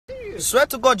Swear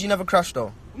to God you never crashed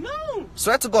though. No.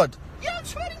 Swear to God. Yeah, I'm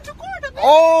swearing to God.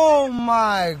 Oh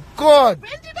my God.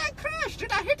 When did I crash?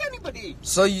 Did I hit anybody?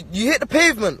 So you hit the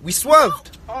pavement. We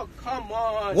swerved. No. Oh, come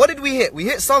on. What did we hit? We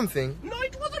hit something. No,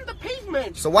 it wasn't the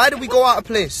pavement. So why did we go out of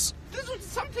place? This was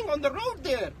something on the road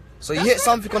there. So you hit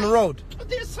something on the road?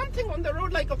 There's something on the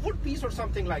road like a wood piece or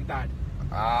something like that.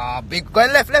 Ah, big.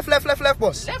 Going left,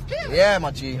 boss. Left here? Yeah,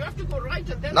 my G. You have to go right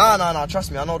and then... Nah,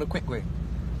 trust me, I know the quick way.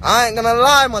 I ain't gonna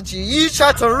lie, my G. You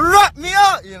tried to rat me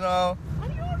out, you know. Are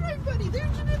you alright, buddy?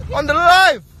 On the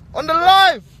live! On the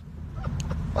live!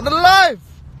 On the live!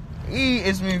 He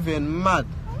is moving mad.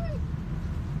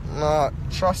 Nah,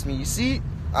 trust me, you see?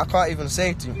 I can't even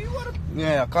say to you.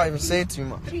 Yeah, I can't even say too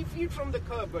much. 3 feet from the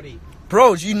curb, buddy.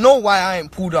 Bros, you know why I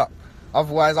ain't pulled up.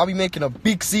 Otherwise, I'll be making a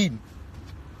big scene.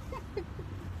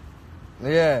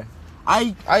 Yeah.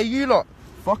 You lot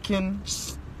fucking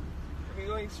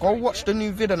go watch the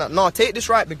new video. No, take this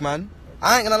right, big man.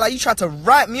 I ain't gonna lie, you tried to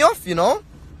write me off, you know?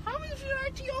 How will you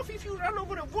write you off if you run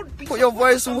over a wood piece? Put your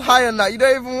voice all high on that. You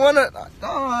don't even want it.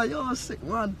 Oh, you're a sick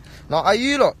man. Now,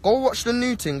 you lot, go watch the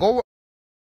new thing. Go watch